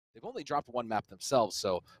They've only dropped one map themselves,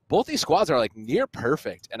 so both these squads are like near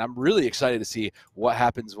perfect, and I'm really excited to see what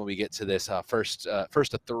happens when we get to this first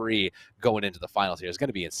of 3 going into the finals here. It's going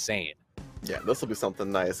to be insane. Yeah, this will be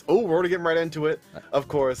something nice. Oh, we're already getting right into it. Of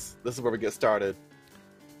course, this is where we get started.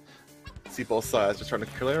 See both sides, just trying to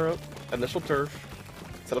clear up initial turf,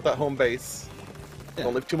 set up that home base. Yeah.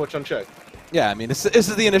 Don't leave too much unchecked. Yeah, I mean, this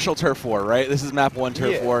is the initial Turf War, right? This is map 1,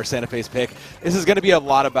 Turf War, Santa Fe's pick. This is going to be a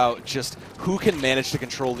lot about just who can manage to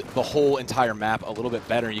control the whole entire map a little bit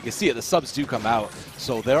better. You can see it, the subs do come out,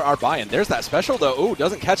 so there are buy-in. There's that special, though. Ooh,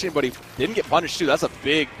 doesn't catch anybody. Didn't get punished, too. That's a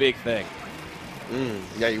big, big thing.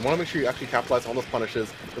 Yeah, you want to make sure you actually capitalize on those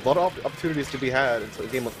punishes. There's a lot of opportunities to be had in a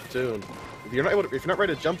game of Splatoon. If you're not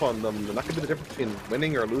ready to jump on them, then that could be the difference between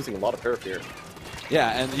winning or losing a lot of turf here.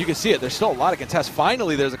 Yeah, and you can see it. There's still a lot of contests.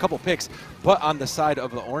 Finally, there's a couple picks, but on the side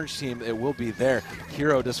of the orange team, it will be there.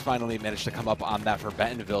 Hero does finally manage to come up on that for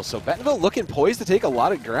Bentonville. So Bentonville looking poised to take a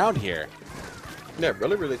lot of ground here. Yeah,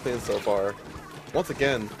 really, really clean so far. Once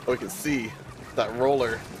again, we can see that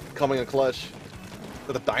roller coming in clutch. Is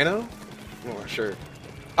it a dino? I'm not sure.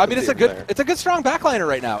 I mean, it's a good strong backliner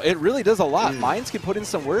right now. It really does a lot. Mines can put in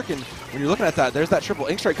some work, and when you're looking at that, there's that triple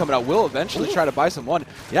ink strike coming out. Will eventually try to buy some one.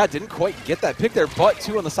 Yeah, didn't quite get that pick there, but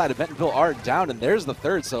 2 on the side of Bentonville are down, and there's the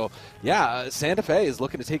 3rd. So yeah, Santa Fe is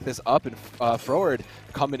looking to take this up and forward,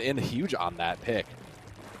 coming in huge on that pick.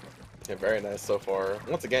 Yeah, very nice so far.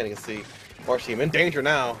 Once again, you can see our team in danger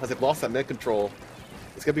now as they've lost that mid control.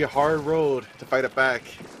 It's going to be a hard road to fight it back.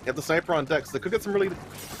 You have the sniper on deck, so they could get some really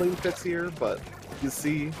clean picks here, but you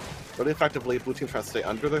see really effectively blue team trying to stay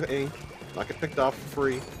under the ink, not get picked off for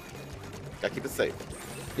free. Gotta keep it safe.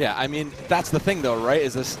 Yeah, I mean, that's the thing though, right?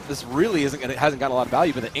 Is this really hasn't got a lot of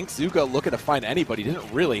value, but the Inkzuka looking to find anybody didn't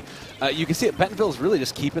really. You can see it, Bentonville's really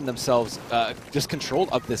just keeping themselves just controlled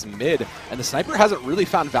of this mid, and the sniper hasn't really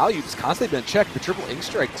found value, just constantly been checked. The triple ink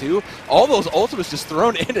strike too. All those ultimates just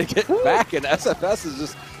thrown in to get back, and SFS is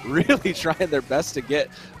just really trying their best to get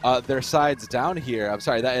their sides down here. I'm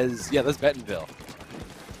sorry, that's Bentonville.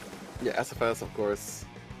 Yeah, SFS, of course,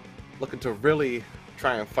 looking to really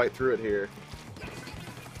try and fight through it here.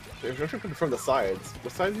 From the sides.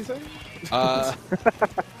 What side did you say?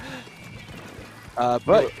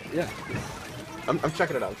 But yeah, I'm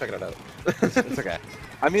checking it out. I'm checking it out. It's okay.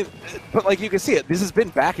 I mean, but like you can see it, this has been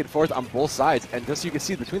back and forth on both sides, and just you can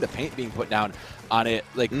see between the paint being put down on it,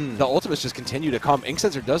 like the ultimates just continue to come. Ink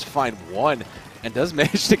Sensor does find one and does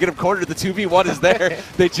manage to get him cornered. The 2v1 is there.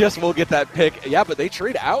 They just will get that pick. Yeah, but they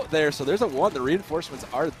trade out there, so there's a 1. The reinforcements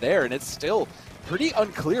are there, and it's still pretty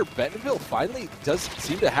unclear. Bentonville finally does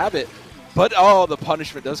seem to have it, but oh, the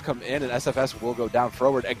punishment does come in, and SFS will go down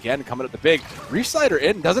forward again, coming up the big. Reef Slider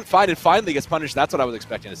in, doesn't find it, finally gets punished. That's what I was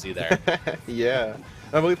expecting to see there. Yeah.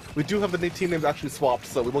 I believe we do have the team names actually swapped,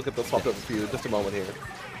 so we will get those swapped over for you in just a moment here.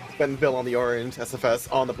 Bentonville on the orange,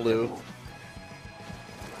 SFS on the blue.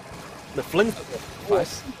 The flings.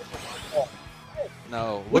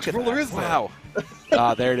 No, which ruler is that? Wow.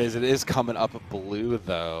 There it is. It is coming up blue,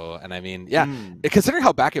 though. And I mean, yeah, considering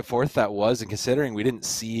how back and forth that was, and considering we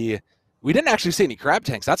didn't actually see any crab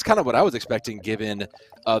tanks, that's kind of what I was expecting given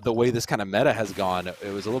the way this kind of meta has gone.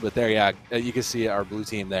 It was a little bit there. Yeah, you can see our blue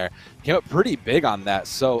team there. Came up pretty big on that.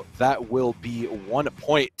 So that will be 1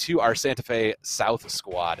 point to our Santa Fe South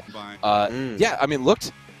squad. Yeah, I mean,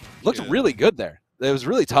 looked really good there. It was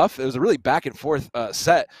really tough. It was a really back and forth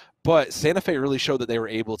set. But Santa Fe really showed that they were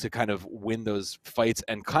able to kind of win those fights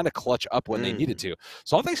and kind of clutch up when they needed to.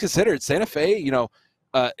 So all things considered, Santa Fe,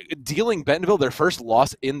 dealing Bentonville their first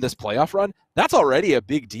loss in this playoff run, that's already a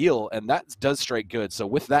big deal, and that does strike good. So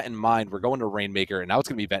with that in mind, we're going to Rainmaker, and now it's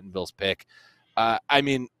going to be Bentonville's pick. I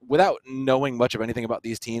mean, without knowing much of anything about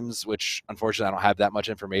these teams, which unfortunately I don't have that much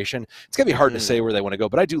information, it's going to be hard to say where they want to go,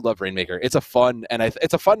 but I do love Rainmaker. It's a fun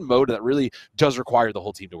mode that really does require the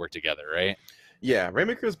whole team to work together, right? Yeah,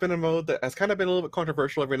 Rainmaker has been a mode that has kind of been a little bit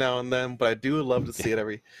controversial every now and then, but I do love to see it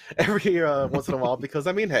every once in a while because,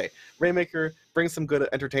 I mean, hey, Rainmaker brings some good,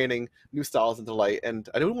 entertaining new styles into light, and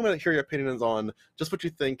I do want to hear your opinions on just what you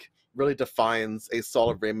think really defines a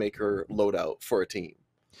solid Rainmaker loadout for a team.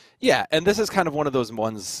 Yeah, and this is kind of one of those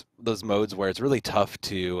modes where it's really tough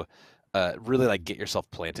to really like get yourself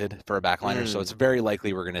planted for a backliner. So it's very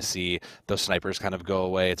likely we're going to see those snipers kind of go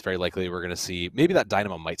away. It's very likely we're going to see maybe that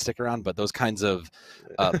dynamo might stick around, but those kinds of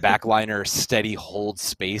backliner steady hold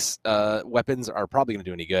space weapons are probably going to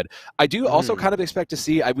do any good. I do also kind of expect to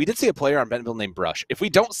see, we did see a player on Bentonville named Brush. If we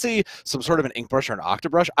don't see some sort of an ink brush or an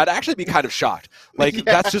octobrush, I'd actually be kind of shocked. Like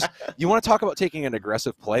that's just, you want to talk about taking an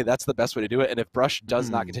aggressive play, that's the best way to do it. And if Brush does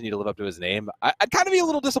not continue to live up to his name, I'd kind of be a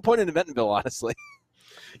little disappointed in Bentonville, honestly.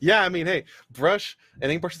 Yeah, I mean, hey, Brush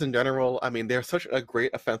and ink brushes in general, I mean, they're such a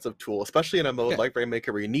great offensive tool, especially in a mode like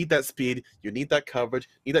Rainmaker where you need that speed, you need that coverage,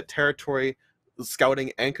 you need that territory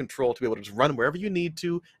scouting and control to be able to just run wherever you need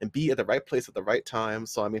to and be at the right place at the right time.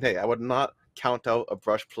 So, I mean, hey, I would not count out a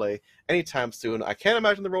Brush play anytime soon. I can't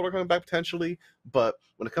imagine the roller coming back potentially, but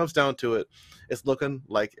when it comes down to it, it's looking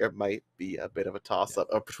like it might be a bit of a toss-up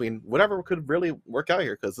between whatever could really work out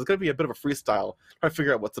here, because it's going to be a bit of a freestyle trying to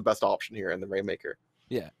figure out what's the best option here in the Rainmaker.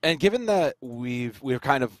 Yeah, and given that we're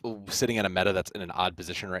kind of sitting in a meta that's in an odd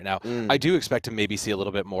position right now, I do expect to maybe see a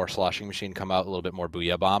little bit more Sloshing Machine come out, a little bit more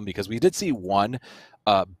Booyah Bomb, because we did see one,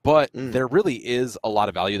 but there really is a lot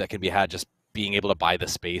of value that can be had just being able to buy the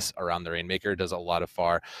space around the Rainmaker does a lot of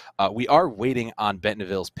far. We are waiting on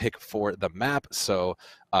Bentonville's pick for the map, so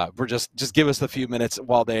we're just give us a few minutes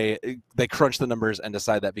while they crunch the numbers and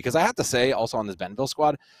decide that, because I have to say also on this Bentonville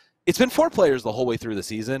squad, it's been 4 players the whole way through the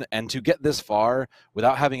season, and to get this far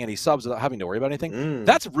without having any subs, without having to worry about anything,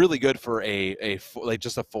 that's really good for like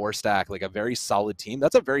just a 4 stack, like a very solid team.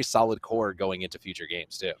 That's a very solid core going into future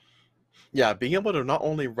games too. Yeah, being able to not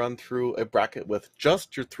only run through a bracket with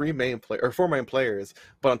just your 4 main players,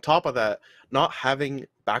 but on top of that, not having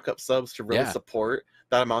backup subs to really support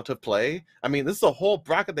that amount of play. I mean, this is a whole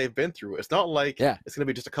bracket they've been through. It's not like it's going to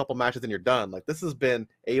be just a couple matches and you're done. Like, this has been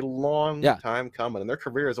a long time coming, and their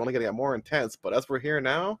career is only going to get more intense. But as we're here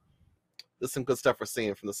now, this is some good stuff we're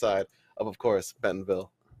seeing from the side of course,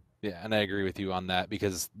 Bentonville. Yeah, and I agree with you on that,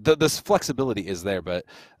 because this flexibility is there. But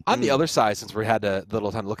on the other side, since we had a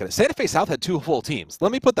little time to look at it, Santa Fe South had 2 full teams.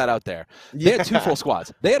 Let me put that out there. They had 2 full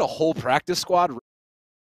squads. They had a whole practice squad.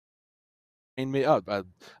 I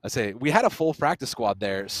say we had a full practice squad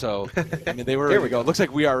there, so I mean they were ready to go. It looks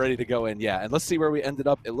like we are ready to go in, and let's see where we ended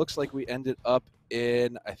up. It looks like we ended up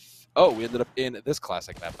in we ended up in this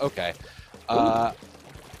classic map. Okay, all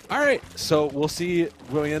right, so we'll see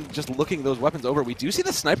going in, just looking those weapons over. We do see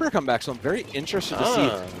the sniper come back, so I'm very interested to see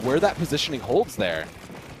where that positioning holds there.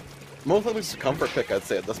 Most likely it's a comfort pick, I'd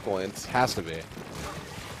say, at this point. Has to be.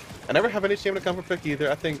 I never have any shame in a comfort pick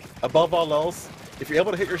either. I think above all else, if you're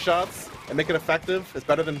able to hit your shots and make it effective, it's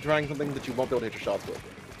better than trying something that you won't be able to hit your shots with.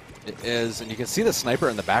 It is, and you can see the sniper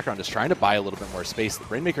in the background just trying to buy a little bit more space. The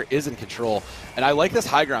Rainmaker is in control, and I like this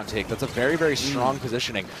high ground take. That's a very, very strong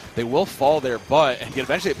positioning. They will fall there, but and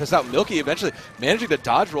eventually get pissed out. Milky eventually managing the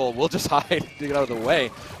dodge roll will just hide to get out of the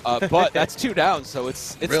way, but that's 2 down, so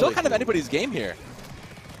it's really still kind of anybody's game here.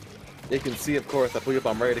 You can see, of course, that Booyah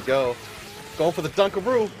Bomb ready to go. Going for the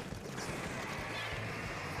Dunkaroo.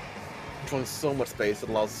 Controlling so much space, it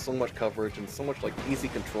allows so much coverage and so much like easy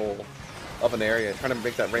control of an area, trying to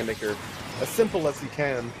make that Rainmaker as simple as you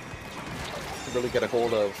can to really get a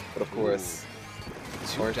hold of. But of course,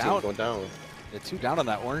 orange team going down. The 2 down on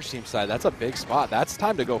that orange team side. That's a big spot. That's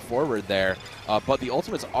time to go forward there. But the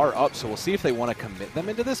ultimates are up, so we'll see if they want to commit them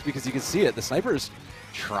into this, because you can see it. The sniper is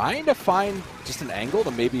trying to find just an angle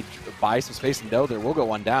to maybe buy some space. No, there will go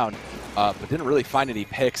 1 down, but didn't really find any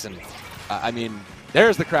picks. And I mean,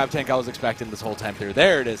 there's the crab tank I was expecting this whole time through.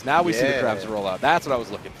 There it is. Now we see the crabs roll out. That's what I was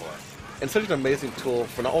looking for. And such an amazing tool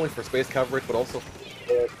for not only for space coverage, but also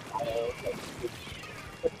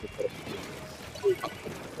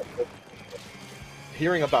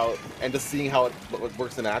hearing about and just seeing how it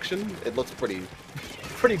works in action. It looks pretty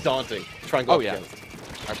daunting to try and go against.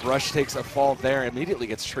 Our Brush takes a fall there, immediately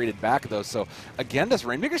gets traded back though. So again, does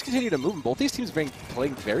Rainmakers continue to move? And both these teams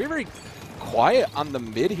playing very, very quiet on the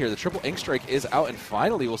mid here. The triple ink strike is out, and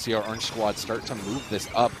finally we'll see our orange squad start to move this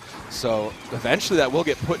up. So eventually that will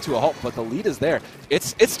get put to a halt, but the lead is there.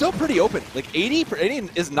 It's still pretty open. Like 80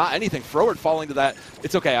 is not anything. Forward falling to that.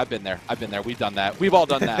 It's okay. I've been there. We've done that. We've all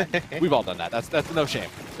done that. We've all done that. That's no shame.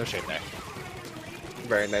 No shame there.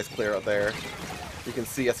 Very nice clear out there. You can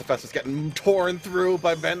see SFS is getting torn through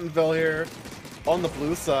by Bentonville here on the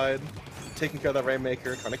blue side, taking care of that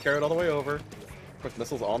Rainmaker, trying to carry it all the way over. Of course,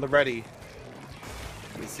 missiles on the ready.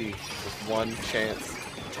 You see just 1 chance,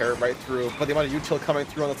 tear it right through. But the amount of util coming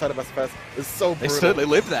through on the side of SFS is so brutal. They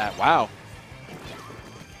lived that. Wow.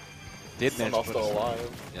 Did manage to still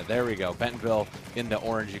alive. Yeah, there we go. Bentonville in the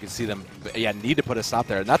orange. You can see them. Need to put a stop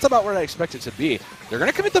there, and that's about where I expect it to be. They're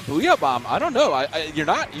going to commit the Booyah Bomb. I don't know. You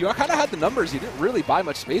kind of had the numbers. You didn't really buy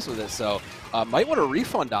much space with it, so might want a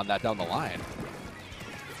refund on that down the line.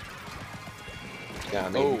 Yeah, I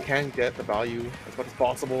mean, you can get the value as much as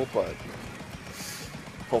possible, but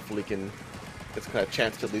hopefully can get some kind of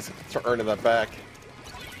chance to at least start earning that back.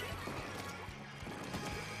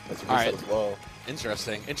 That's a reset as well.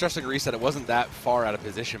 Interesting reset. It wasn't that far out of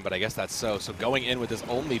position, but I guess that's so. So going in with this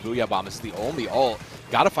only Booyah Bomb, this is the only ult.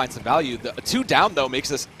 Got to find some value. The 2 down, though, makes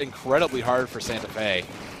this incredibly hard for Santa Fe.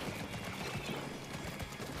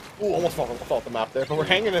 Ooh, almost fell off the map there, but we're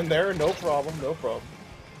hanging in there. No problem, no problem.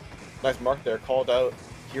 Nice mark there, called out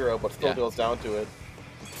hero, but still goes down to it.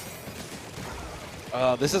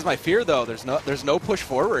 This is my fear, though. There's no push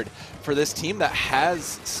forward for this team that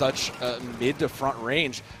has such mid to front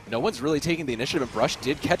range. No one's really taking the initiative, and Brush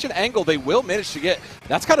did catch an angle. They will manage to get.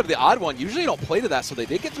 That's kind of the odd one. Usually you don't play to that, so they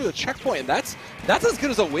did get through the checkpoint, and that's as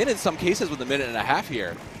good as a win in some cases with a minute and a half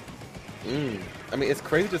here. I mean, it's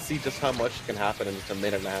crazy to see just how much can happen in just a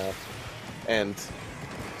minute and a half, and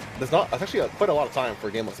there's actually quite a lot of time for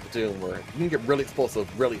a game like Splatoon where you can get really explosive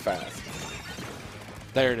really fast.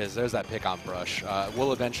 There it is. There's that pick on Brush.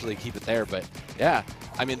 We'll eventually keep it there, but yeah,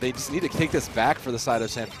 I mean, they just need to take this back for the side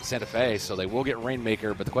of Santa Fe, so they will get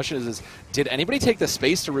Rainmaker, but the question is did anybody take the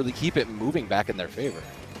space to really keep it moving back in their favor?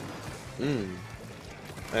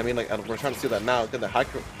 I mean, like, we're trying to see that now, get the high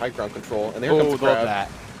ground control, and there comes the grab.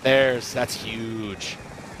 That. That's huge.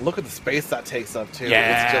 Look at the space that takes up, too.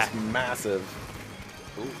 Yeah. It's just massive.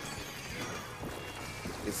 Ooh.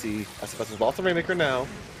 You see, SFS has lost the Rainmaker now.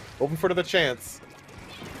 Open for the chance.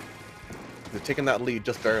 They're taking that lead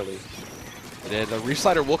just barely. The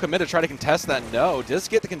Reslider will commit to try to contest that. No, does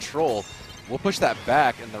get the control. We'll push that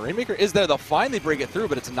back, and the Rainmaker is there. They'll finally break it through,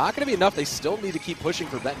 but it's not going to be enough. They still need to keep pushing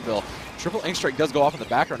for Bentonville. Triple Ink Strike does go off in the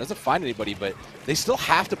background. Doesn't find anybody, but they still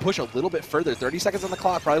have to push a little bit further. 30 seconds on the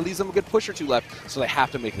clock probably leaves them a good push or two left, so they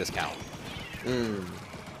have to make this count. On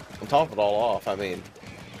top of it all off, I mean,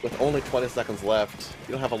 with only 20 seconds left,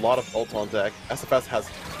 you don't have a lot of ult on deck. SFS has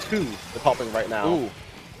 2 they're popping right now. Ooh.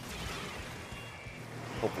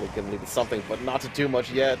 Hopefully can lead to something, but not to too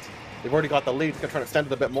much yet. They've already got the lead. Gonna try to extend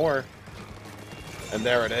it a bit more. And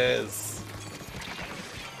there it is.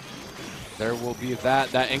 There will be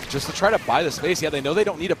that ink just to try to buy the space. Yeah, they know they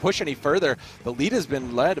don't need to push any further. The lead has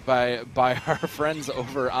been led by our friends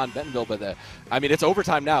over on Bentonville, but I mean, it's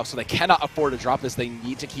overtime now, so they cannot afford to drop this. They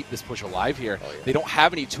need to keep this push alive here. Oh, yeah. They don't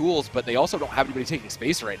have any tools, but they also don't have anybody taking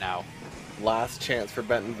space right now. Last chance for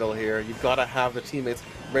Bentonville here. You've got to have the teammates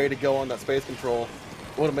ready to go on that space control.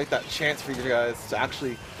 I want to make that chance for you guys to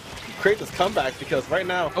actually create this comeback, because right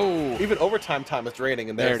now, even overtime time is draining.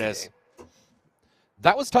 And there it is.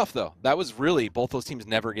 That was tough, though. That was really, both those teams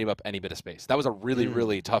never gave up any bit of space. That was a really,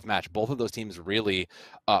 really tough match. Both of those teams really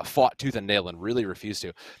fought tooth and nail and really refused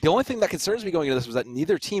to. The only thing that concerns me going into this was that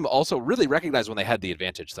neither team also really recognized when they had the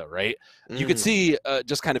advantage, though, right? You could see,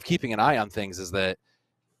 just kind of keeping an eye on things, is that,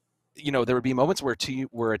 you know, there would be moments where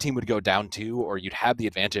a team would go down 2, or you'd have the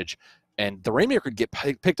advantage, and the Rainmaker could get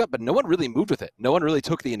picked up, but no one really moved with it. No one really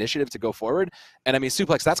took the initiative to go forward. And I mean,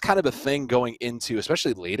 Suplex, that's kind of a thing going into,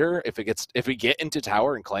 especially later, if we get into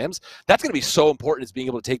Tower and Clams, that's going to be so important, is being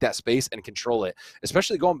able to take that space and control it.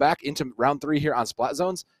 Especially going back into round 3 here on Splat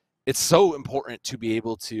Zones, it's so important to be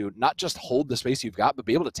able to not just hold the space you've got, but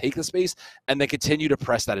be able to take the space and then continue to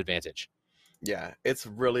press that advantage. Yeah, it's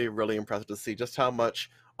really, really impressive to see just how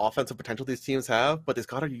much offensive potential these teams have, but they've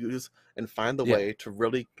got to use and find the way to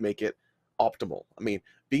really make it optimal. I mean,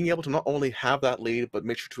 being able to not only have that lead, but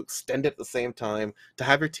make sure to extend it at the same time, to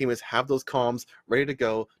have your teammates have those comms ready to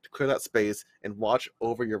go, to clear that space and watch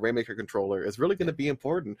over your Rainmaker controller is really going to be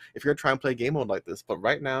important if you're going to try and play a game mode like this. But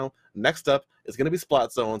right now, next up is going to be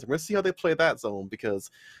Splat Zones, and we're going to see how they play that zone, because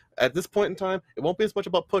at this point in time, it won't be as much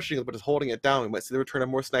about pushing, but just holding it down. We might see the return of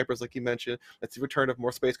more snipers, like you mentioned. Let's see the return of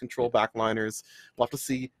more space control backliners. We'll have to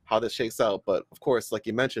see how this shakes out. But of course, like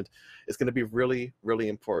you mentioned, it's going to be really, really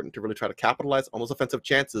important to really try to capitalize on those offensive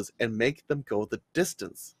chances and make them go the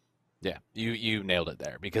distance. Yeah, you nailed it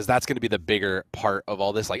there, because that's going to be the bigger part of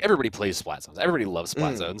all this. Like, everybody plays Splat Zones. Everybody loves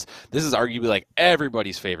Splat Zones. This is arguably like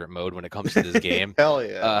everybody's favorite mode when it comes to this game. Hell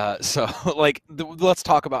yeah. So like, let's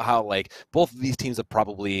talk about how like both of these teams have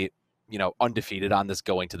probably, you know, undefeated on this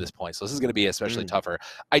going to this point. So this is going to be especially tougher.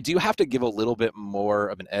 I do have to give a little bit more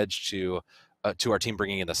of an edge to our team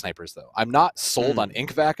bringing in the snipers, though. I'm not sold on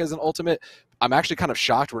InkVac as an ultimate. I'm actually kind of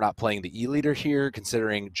shocked we're not playing the E-leader here,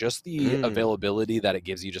 considering just the availability that it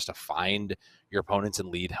gives you just to find your opponents and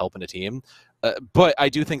lead help in a team. But I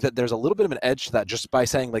do think that there's a little bit of an edge to that, just by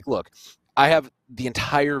saying, like, look, I have the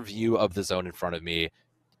entire view of the zone in front of me.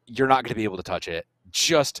 You're not going to be able to touch it.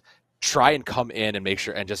 Just try and come in and make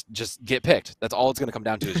sure, and just get picked. That's all it's going to come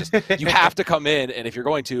down to, is just you have to come in, and if you're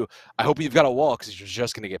going to, I hope you've got a wall, because you're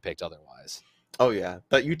just going to get picked otherwise. Oh yeah,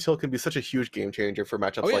 that util can be such a huge game changer for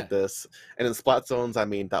matchups like this. And in Splat Zones, I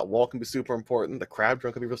mean, that wall can be super important. The crab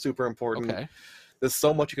drone can be super important. Okay. There's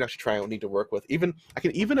so much you can actually try and need to work with. I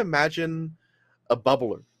can even imagine a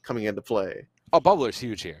bubbler coming into play. Oh, Bubbler's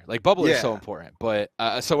huge here. Like, Bubbler's so important. But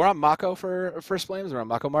so we're on Mako for First Flames. We're on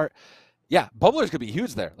Mako Mart. Yeah, bubblers could be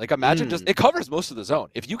huge there. Like imagine just it covers most of the zone.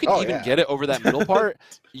 If you can even get it over that middle part,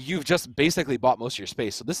 you've just basically bought most of your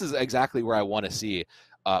space. So this is exactly where I want to see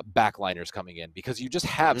backliners coming in, because you just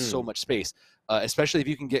have so much space, especially if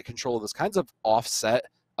you can get control of those kinds of offset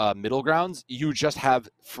middle grounds. You just have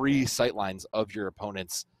free sight lines of your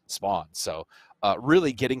opponent's spawn. So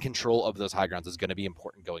really getting control of those high grounds is going to be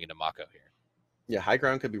important going into Mako here. Yeah, high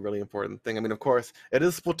ground could be a really important thing. I mean, of course, it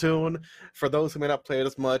is Splatoon. For those who may not play it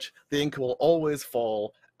as much, the ink will always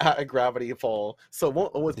fall at a gravity fall, so it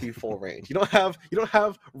won't always be full range. You don't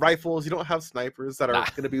have rifles, you don't have snipers that are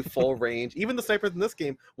going to be full range. Even the snipers in this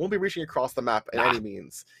game won't be reaching across the map in any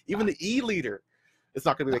means. Even the E leader is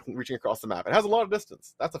not going to be reaching across the map. It has a lot of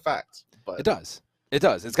distance. That's a fact. But it does. It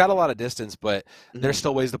does. It's got a lot of distance, but there's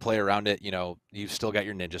still ways to play around it. You know, you've still got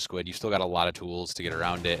your Ninja Squid. You've still got a lot of tools to get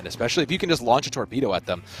around it, and especially if you can just launch a torpedo at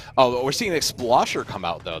them. Oh, we're seeing the Explosher come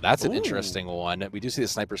out, though. That's an interesting one. We do see the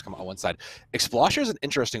snipers come out on one side. Explosher is an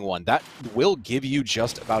interesting one. That will give you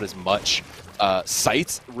just about as much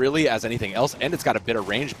sights, really, as anything else, and it's got a bit of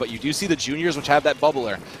range, but you do see the juniors, which have that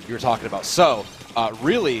bubbler you were talking about. So,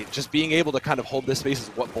 really, just being able to kind of hold this space is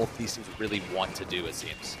what both these teams really want to do, it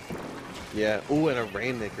seems. Yeah. Ooh, and a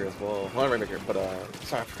Rainmaker as well. Not a Rainmaker, but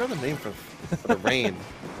sorry, I forgot the name for the rain.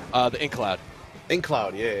 The Ink Cloud. Ink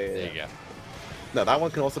Cloud, yeah. There you go. No, that one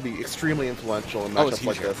can also be extremely influential in matchups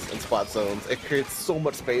like this in splat zones. It creates so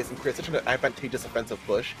much space and creates such an advantageous offensive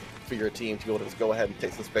push for your team to be able to just go ahead and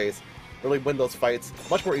take some space, really win those fights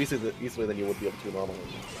much more easily than you would be able to normally.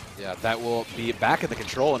 Yeah, that will be back at the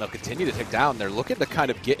control, and they'll continue to tick down. They're looking to kind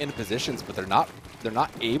of get into positions, but they're not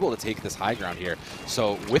able to take this high ground here.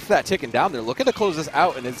 So with that ticking down, they're looking to close this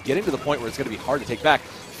out, and it's getting to the point where it's going to be hard to take back.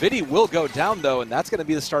 Fiddy will go down, though, and that's going to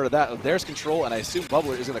be the start of that. There's control, and I assume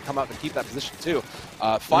Bubbler is going to come out and keep that position, too.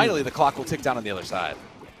 Finally, the clock will tick down on the other side.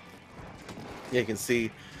 Yeah, you can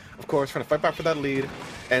see, of course, trying to fight back for that lead.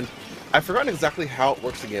 And I've forgotten exactly how it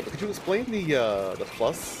works again, but could you explain the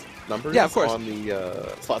plus numbers on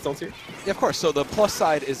the slot zones here? Yeah, of course. So the plus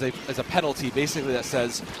side is a penalty, basically, that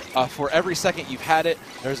says for every second you've had it,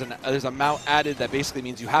 there's an amount added that basically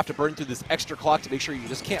means you have to burn through this extra clock to make sure you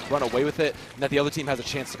just can't run away with it, and that the other team has a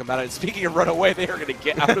chance to come out of it. Speaking of run away, they are going to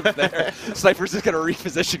get out of there. Sniper's just going to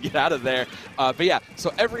reposition, get out of there. But yeah,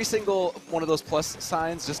 so every single one of those plus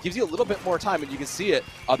signs just gives you a little bit more time, and you can see it.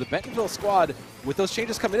 The Bentonville squad, with those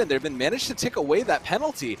changes coming in, they've been managed to tick away that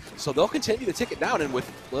penalty, so they'll continue to tick it down, and with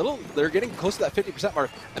they're getting close to that 50%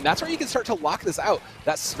 mark, and that's where you can start to lock this out.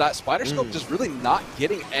 That spider scope just really not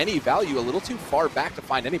getting any value, a little too far back to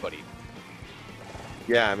find anybody.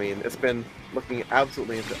 Yeah, I mean, it's been looking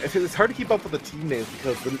absolutely... It's hard to keep up with the team names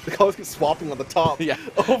because the colors keep swapping on the top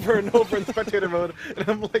over and over in spectator mode, and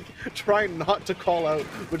I'm like trying not to call out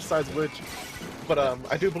which side's which. But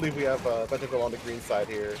I do believe we have Bentonville on the green side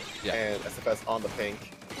here and SFS on the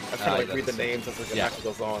pink. I'm trying to read the names as the match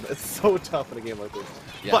goes on. It's so tough in a game like this.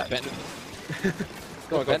 Yeah, but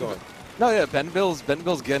go on. No, yeah, Bentonville's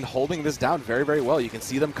again holding this down very, very well. You can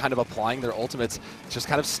see them kind of applying their ultimates, just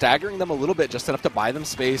kind of staggering them a little bit, just enough to buy them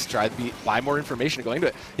space, try to buy more information going into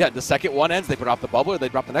it. Yeah, the second one ends, they put off the bubbler, they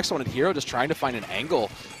drop the next one, and Hero just trying to find an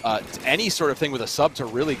angle, any sort of thing with a sub to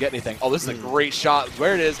really get anything. Oh, this is a great shot.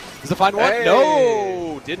 Where it is the final one? Hey.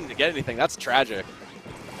 No, didn't get anything. That's tragic.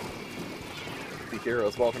 The Hero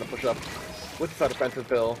as well, going to push up with the side of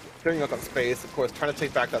Bentonville, clearing out that space, of course, trying to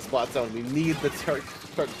take back that spot zone. We need the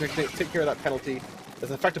take care of that penalty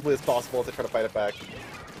as effectively as possible to try to fight it back.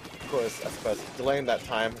 Of course, SFS delaying that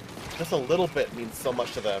time just a little bit means so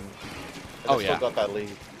much to them. And they still got that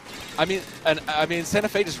lead. I mean, Santa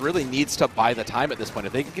Fe just really needs to buy the time at this point.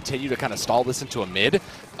 If they can continue to kind of stall this into a mid,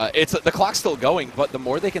 the clock's still going, but the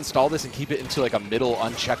more they can stall this and keep it into like a middle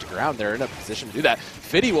unchecked ground, they're in a position to do that.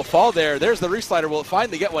 Fiddy will fall there. There's the reslider. Will it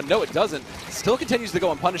finally get one? No, it doesn't. Still continues to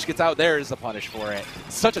go unpunished. Gets out. There is the punish for it.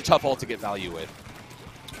 Such a tough ult to get value with.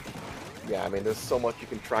 Yeah, I mean, there's so much you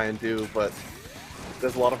can try and do, but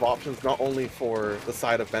there's a lot of options, not only for the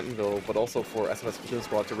side of Bentonville, but also for SFS Splatoon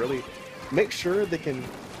Squad to really make sure they can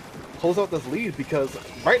close out this lead, because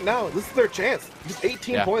right now, this is their chance. Just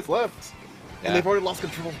 18 points left, and they've already lost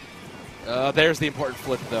control. There's the important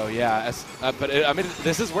flip, though, but I mean,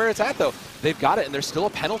 this is where it's at, though. They've got it, and there's still a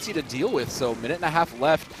penalty to deal with, so minute and a half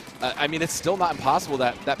left. I mean, it's still not impossible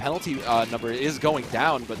that penalty number is going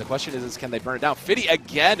down, but the question is can they burn it down? Fiddy,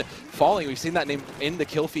 again, falling. We've seen that name in the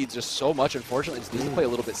kill feeds just so much, unfortunately. Just needs to play a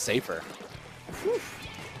little bit safer.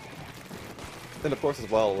 Then, of course, as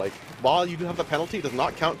well, like, while you do have the penalty, it does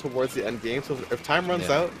not count towards the end game, so if time runs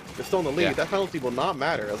out, you're still in the lead. That penalty will not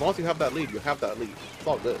matter. As long as you have that lead, you have that lead. It's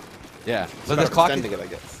all good. Yeah, so this clock is, I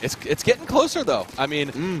guess. It's getting closer though. I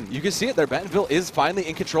mean, you can see it there. Bentonville is finally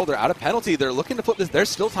in control. They're out of penalty. They're looking to flip this. There's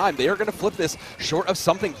still time. They are going to flip this short of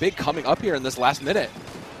something big coming up here in this last minute.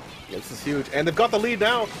 Yeah, this is huge, and they've got the lead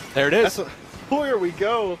now. There it is. Here we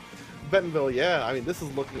go, Bentonville. Yeah, I mean, this is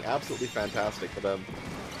looking absolutely fantastic for them.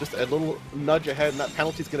 Just a little nudge ahead, and that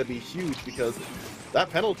penalty is going to be huge because that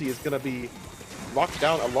penalty is going to be locked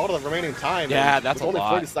down a lot of the remaining time. Yeah, that's a lot. With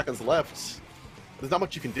only 40 seconds left. There's not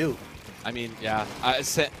much you can do. I mean, yeah.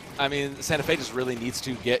 I mean, Santa Fe just really needs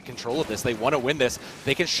to get control of this. They want to win this.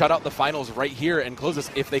 They can shut out the finals right here and close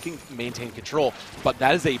this if they can maintain control. But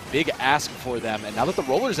that is a big ask for them. And now that the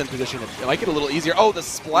roller's in position, it might get a little easier. Oh, the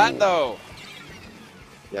splat, though.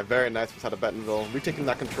 Yeah, very nice from Bentonville. Retaking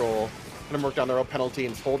that control. Going to work down their own penalty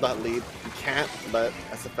and hold that lead. You can't let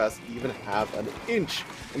SFS even have an inch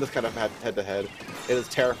in this kind of head-to-head. It is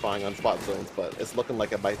terrifying on spot zones, but it's looking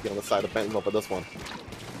like it might be on the side of Bentonville for this one.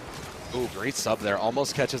 Ooh, great sub there.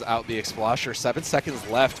 Almost catches out the Explosher. 7 seconds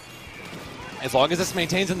left. As long as this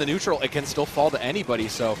maintains in the neutral, it can still fall to anybody.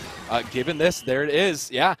 So given this, there it is.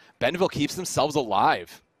 Yeah, Bentonville keeps themselves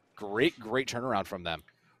alive. Great, great turnaround from them.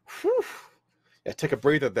 Whew. Yeah, take a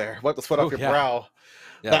breather there. Wipe the sweat off your brow.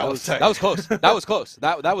 Yeah, that was close. That was close.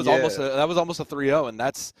 That was almost a 3-0, and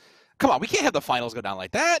that's. Come on, we can't have the finals go down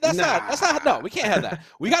like that. That's not. No, we can't have that.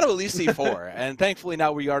 We got to at least see 4, and thankfully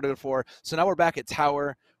now we are to 4. So now we're back at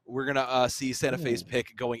Tower. We're gonna see Santa Fe's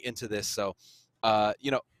pick going into this. So,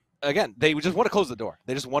 you know, again, they just want to close the door.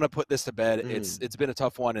 They just want to put this to bed. It's been a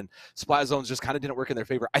tough one, and splat zones just kind of didn't work in their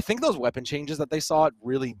favor. I think those weapon changes that they saw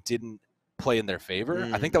really didn't play in their favor.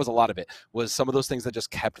 I think that was a lot of it, was some of those things that just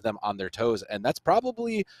kept them on their toes, and that's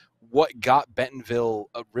probably what got Bentonville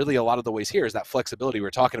really a lot of the ways here, is that flexibility we're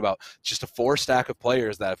talking about. Just a 4 stack of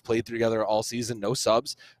players that have played together all season, no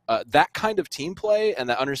subs. That kind of team play and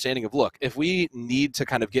that understanding of, look, if we need to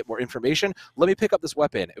kind of get more information, let me pick up this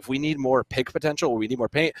weapon. If we need more pick potential or we need more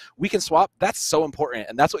paint, we can swap. That's so important,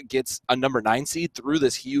 and that's what gets a number 9 seed through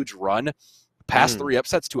this huge run past 3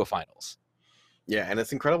 upsets to a finals. Yeah, and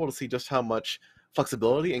it's incredible to see just how much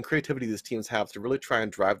flexibility and creativity these teams have to really try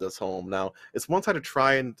and drive this home. Now, it's one side to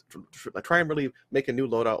try and really make a new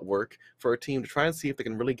loadout work for a team, to try and see if they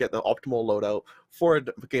can really get the optimal loadout for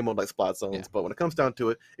a game mode like Splat Zones. Yeah. But when it comes down to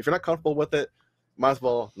it, if you're not comfortable with it, might as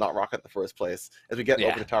well not rock it in the first place. As we get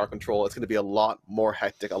over to tower control, it's going to be a lot more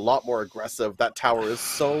hectic, a lot more aggressive. That tower is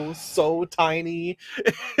so tiny.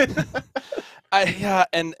 Yeah,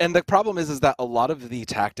 and the problem is that a lot of the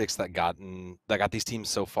tactics that got these teams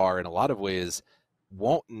so far, in a lot of ways,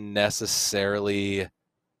 won't necessarily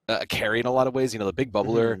carry in a lot of ways. You know, the big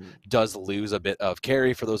bubbler does lose a bit of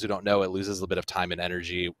carry. For those who don't know, it loses a bit of time and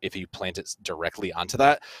energy if you plant it directly onto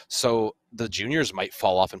that. So the juniors might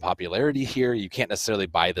fall off in popularity here. You can't necessarily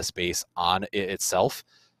buy the space on it itself.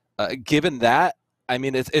 Given that, I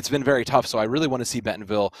mean, it's been very tough. So I really want to see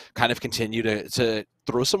Bentonville kind of continue to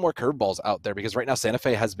throw some more curveballs out there, because right now Santa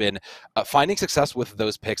Fe has been finding success with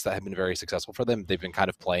those picks that have been very successful for them. They've been kind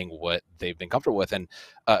of playing what they've been comfortable with, and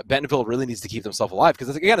Bentonville really needs to keep themselves alive,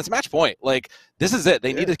 because again, it's match point. Like, this is it.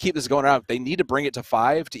 They need to keep this going around. They need to bring it to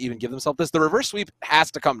 5 to even give themselves this. The reverse sweep has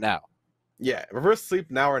to come now. Yeah, reverse sweep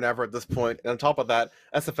now or never at this point. And on top of that,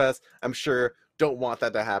 SFS, I'm sure, don't want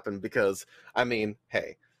that to happen, because, I mean,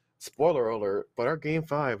 hey, spoiler alert, but our game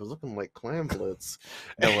 5 is looking like Clam Blitz.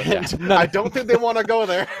 I don't think they want to go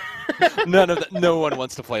there. No one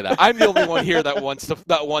wants to play that. I'm the only one here that wants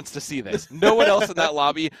to see this. No one else in that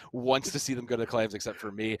lobby wants to see them go to Clams except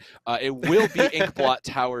for me. It will be Inkblot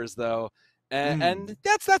Towers though, and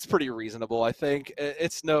that's pretty reasonable. I think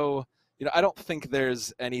it's no. You know, I don't think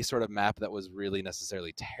there's any sort of map that was really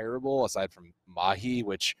necessarily terrible aside from Mahi,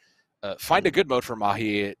 which. Find a good mode for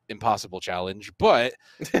Mahi, impossible challenge, but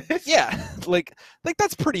yeah, like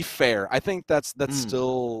that's pretty fair. I think that's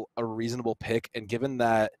still a reasonable pick, and given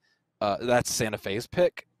that that's Santa Fe's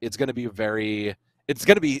pick, it's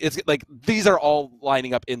like these are all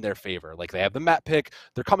lining up in their favor. Like, they have the map pick,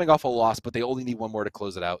 they're coming off a loss, but they only need one more to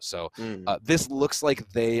close it out. So this looks like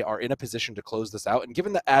they are in a position to close this out, and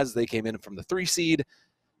given that as they came in from the 3 seed,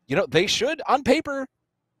 you know, they should on paper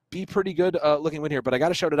be pretty good looking win here. But I got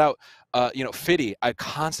to shout it out. You know, Fiddy, I've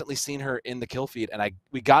constantly seen her in the kill feed, and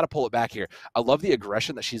we got to pull it back here. I love the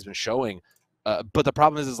aggression that she's been showing. But the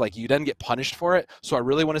problem is like, you then get punished for it. So I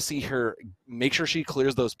really want to see her make sure she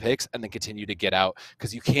clears those picks and then continue to get out,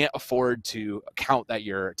 because you can't afford to count that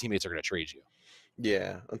your teammates are going to trade you.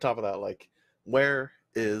 Yeah. On top of that, like, where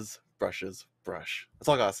is Brush's brush? That's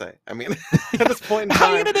all I gotta say. I mean, at this point in time, how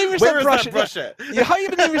are you gonna name yourself Brush? Yeah, how are you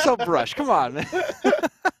gonna name yourself Brush? Come on, man.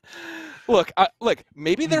 Look,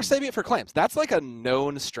 maybe they're saving it for clams. That's like a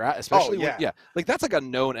known strat, especially like that's like a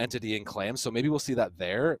known entity in clams. So maybe we'll see that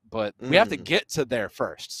there, but we have to get to there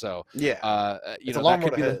first. So you know, a long that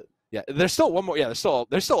could be ahead. there's still one more. Yeah,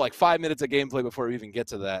 there's still like 5 minutes of gameplay before we even get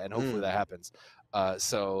to that, and hopefully that happens.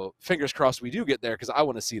 So fingers crossed we do get there because I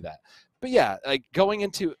want to see that. But yeah, like going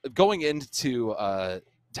into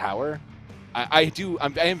tower. I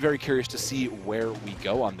am very curious to see where we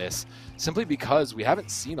go on this, simply because we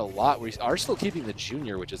haven't seen a lot. We are still keeping the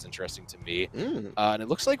junior, which is interesting to me. And it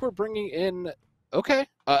looks like we're bringing in... Okay.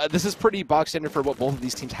 This is pretty box standard for what both of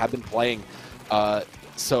these teams have been playing.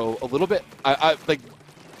 So a little bit... like,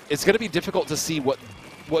 it's going to be difficult to see what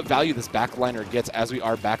value this backliner gets as we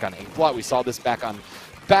are back on Inkblot. We saw this back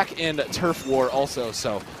in Turf War also.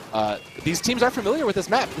 So these teams are familiar with this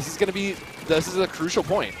map. This is a crucial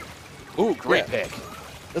point. Ooh, great pick.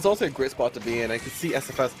 It's also a great spot to be in. I can see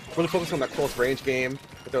SFS really focusing on that close range game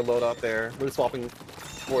with their loadout there, really swapping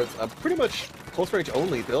towards a pretty much close range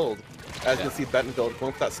only build. As you can see, Bentonville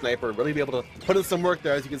going for that sniper, really be able to put in some work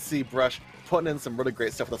there. As you can see, Brush putting in some really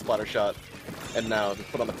great stuff with the splatter shot, and now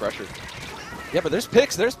just put on the pressure. Yeah, but there's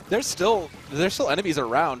picks. There's still enemies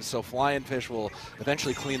around, so Flying Fish will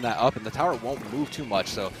eventually clean that up, and the tower won't move too much.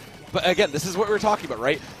 So. But again, this is what we were talking about,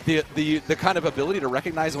 right? The kind of ability to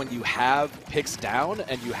recognize when you have picks down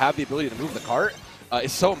and you have the ability to move the cart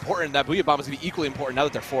is so important. That Booyah Bomb is going to be equally important now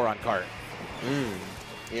that they're 4 on cart.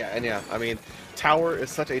 I mean, tower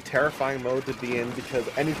is such a terrifying mode to be in because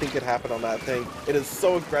anything could happen on that thing. It is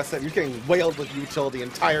so aggressive. You're getting wailed with util the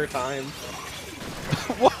entire time.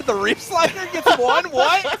 What? The Reef Slider gets 1?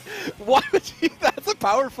 What? Why would you? That's a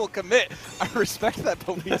powerful commit. I respect that,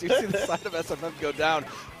 but we do see the side of SFM go down.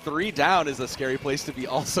 3 down is a scary place to be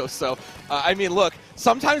also. So, I mean, look,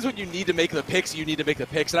 sometimes when you need to make the picks, you need to make the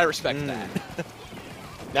picks, and I respect that.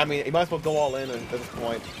 I mean, you might as well go all in at this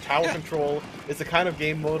point. Tower control is the kind of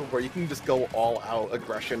game mode where you can just go all out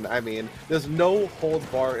aggression. I mean, there's no holds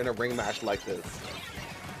bar in a ring match like this.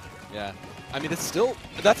 Yeah. I mean, it's still,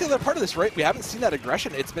 that's the other part of this, right? We haven't seen that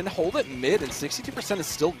aggression. It's been hold it mid, and 62% is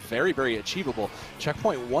still very, very achievable.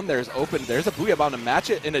 Checkpoint 1 there is open. There's a Booyah Bomb to match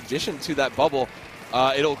it in addition to that bubble.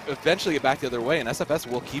 It'll eventually get back the other way, and SFS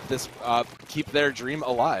will keep this, keep their dream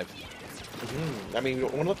alive. I mean, we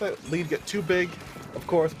don't let that lead get too big. Of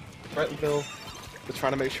course, Brightonville is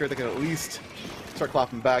trying to make sure they can at least start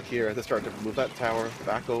clapping back here as they start to move that tower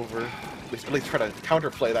back over. At least try to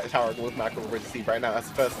counterplay that tower and move back over to see right now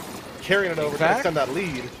SFS carrying it over to extend that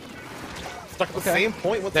lead. Stuck at the same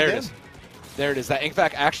point once again. There it is. That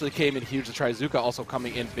Inkvac actually came in huge. The Trizuka also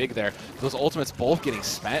coming in big there. Those ultimates both getting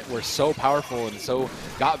spent were so powerful and so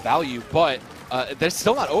got value, but they're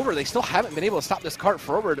still not over. They still haven't been able to stop this cart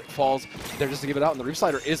forward falls. They're just to give it out, and the Reef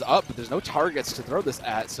Slider is up, but there's no targets to throw this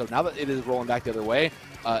at. So now that it is rolling back the other way,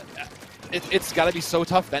 it's got to be so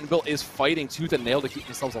tough. Bentonville is fighting tooth and nail to keep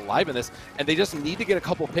themselves alive in this, and they just need to get a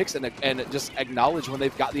couple picks and just acknowledge when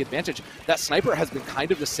they've got the advantage. That sniper has been kind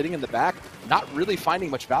of just sitting in the back, not really finding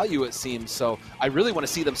much value, it seems. So I really want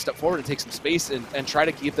to see them step forward and take some space and try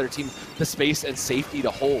to give their team the space and safety to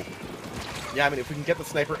hold. Yeah, I mean, if we can get the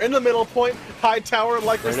sniper in the middle point, high tower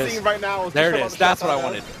like we're seeing right now. There it is. That's what I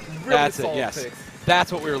wanted. Really that's it, yes. Picks.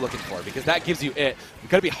 That's what we were looking for, because that gives you it.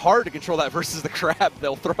 It's going to be hard to control that versus the Crab.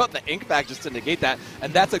 They'll throw out the Ink back just to negate that,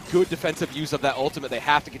 and that's a good defensive use of that ultimate they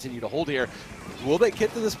have to continue to hold here. Will they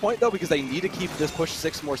get to this point, though? Because they need to keep this push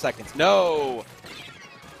 6 more seconds. No!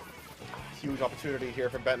 Huge opportunity here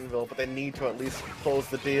for Bentonville, but they need to at least close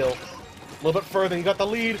the deal. A little bit further, you got the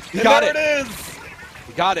lead, and there it is!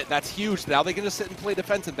 You got it. That's huge. Now they can just sit and play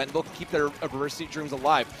defense, and Bentonville can keep their adversity dreams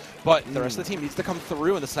alive. But the rest of the team needs to come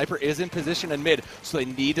through, and the sniper is in position and mid, so they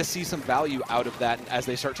need to see some value out of that as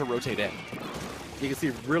they start to rotate in. You can see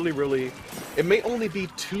really, it may only be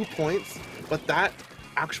 2 points, but that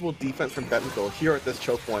actual defense from Bentonville here at this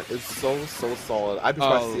choke point is so solid. I'd be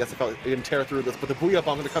surprised to see SFL even tear through this, but the Booyah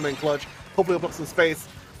Bomb going to come in clutch, hopefully open up some space.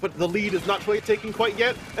 But the lead is not quite taken quite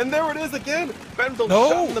yet, and there it is again. Bentonville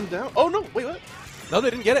shutting them down. Oh no, wait, what? No, they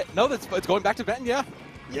didn't get it. No, it's going back to Benton, yeah.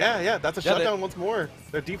 Yeah, that's a shutdown once more.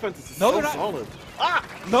 Their defense is so solid.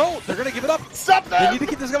 No, they're going to give it up. Stop that! They need to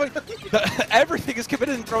keep this going. Everything is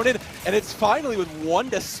committed and thrown in, and it's finally with 1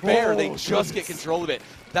 to spare, they just get control of it.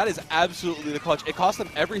 That is absolutely the clutch. It cost them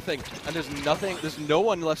everything, and there's no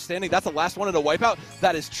one left standing. That's the last one in a wipeout.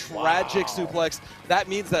 That is tragic suplex. That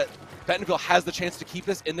means that Bentonville has the chance to keep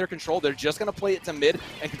this in their control. They're just going to play it to mid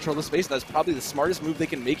and control the space. That's probably the smartest move they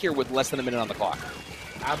can make here with less than a minute on the clock.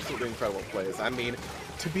 Absolutely incredible plays. I mean,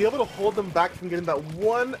 to be able to hold them back from getting that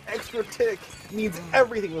 1 extra tick means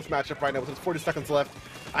everything in this matchup right now with 40 seconds left.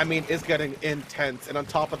 I mean, it's getting intense. And on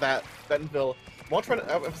top of that, Bentonville want to try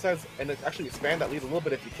to emphasize and actually expand that lead a little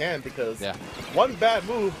bit if you can, because Yeah. one bad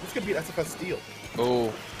move, this could be an SFS steal.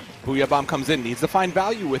 Oh, Booyah Bomb comes in, needs to find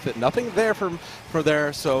value with it. Nothing there for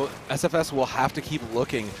there, so SFS will have to keep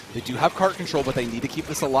looking. They do have cart control, but they need to keep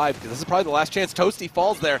this alive because this is probably the last chance. Toasty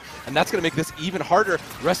falls there, and that's going to make this even harder.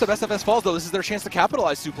 The rest of SFS falls, though. This is their chance to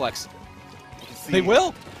capitalize, Suplex. They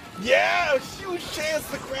will. Yeah, a huge chance.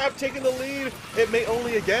 The Crab taking the lead. It may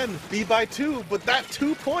only, again, be by 2, but that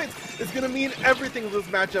 2 points is going to mean everything in this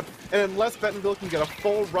matchup. And unless Bentonville can get a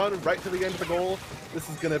full run right to the end of the goal, this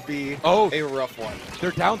is going to be a rough one.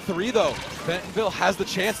 They're down 3, though. Bentonville has the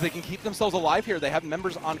chance. They can keep themselves alive here. They have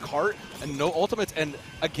members on cart and no ultimates. And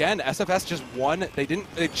again, SFS just won. They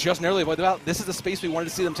just narrowly avoided out. This is the space we wanted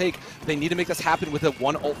to see them take. They need to make this happen with the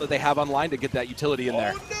one ult that they have online to get that utility in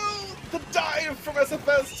there. Oh, no! The dive from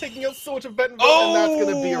SFS taking out so much of Bentonville, and that's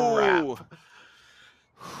going to be a wrap.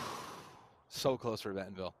 So close for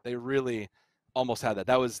Bentonville. They really almost had that.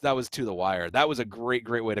 That was to the wire. That was a great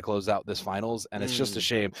way to close out this finals, and it's just a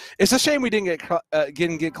shame. It's a shame we didn't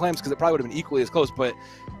get clams because it probably would have been equally as close. But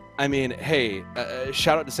I mean, hey,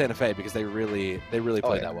 shout out to Santa Fe because they really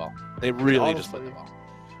played that well. They really just played that well.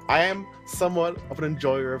 I am somewhat of an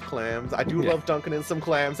enjoyer of clams. I do love dunking in some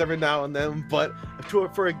clams every now and then, but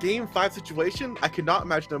for a Game 5 situation, I could not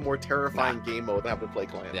imagine a more terrifying game mode than having to play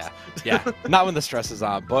clams. Yeah, not when the stress is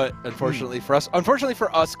on. But unfortunately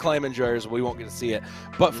for us clam enjoyers, we won't get to see it.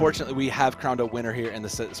 But fortunately, we have crowned a winner here in the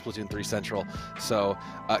Splatoon 3 Central. So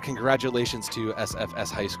congratulations to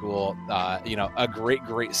SFS High School. You know, a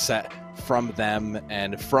great set from them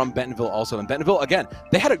and from Bentonville also. And Bentonville, again,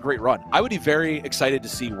 they had a great run. I would be very excited to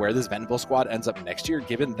see where this Bentonville squad ends up next year,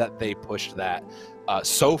 given that they pushed that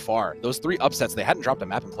so far. Those 3 upsets, they hadn't dropped a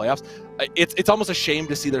map in playoffs. It's almost a shame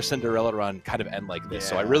to see their Cinderella run kind of end like this.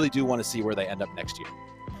 So I really do want to see where they end up next year.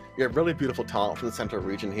 You have really beautiful talent from the Central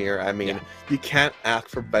region here. I mean, you can't ask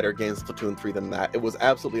for better games of Splatoon 3 than that. It was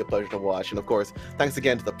absolutely a pleasure to watch. And of course, thanks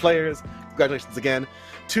again to the players. Congratulations again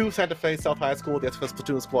to Santa Fe South High School, the SFS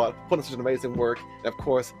Splatoon squad, putting such an amazing work. And of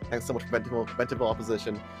course, thanks so much to Bentonville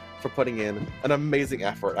Opposition for putting in an amazing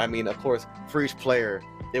effort. I mean, of course, for each player,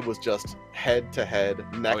 it was just head to head,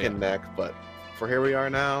 neck and neck. But for here we are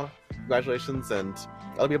now, congratulations, and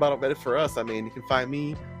that'll be about it for us. I mean, you can find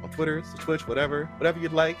me on Twitter, Twitch, whatever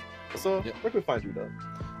you'd like. So, where can we find you, though?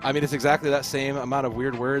 I mean, it's exactly that same amount of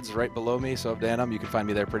weird words right below me. So, Danum, you can find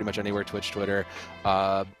me there pretty much anywhere, Twitch, Twitter.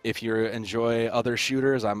 If you enjoy other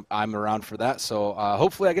shooters, I'm around for that. So,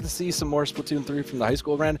 hopefully I get to see some more Splatoon 3 from the high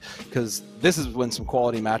school brand, because this is when some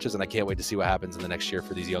quality matches, and I can't wait to see what happens in the next year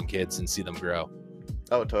for these young kids and see them grow.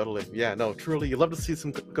 Oh, totally. Yeah, no, truly. You love to see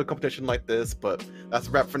some good competition like this, but that's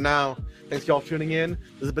a wrap for now. Thanks y'all for tuning in.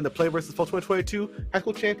 This has been the PlayVS Fall 2022 High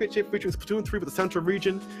School Championship featuring Splatoon 3 for the Central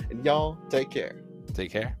Region, and y'all take care.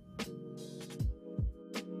 Take care.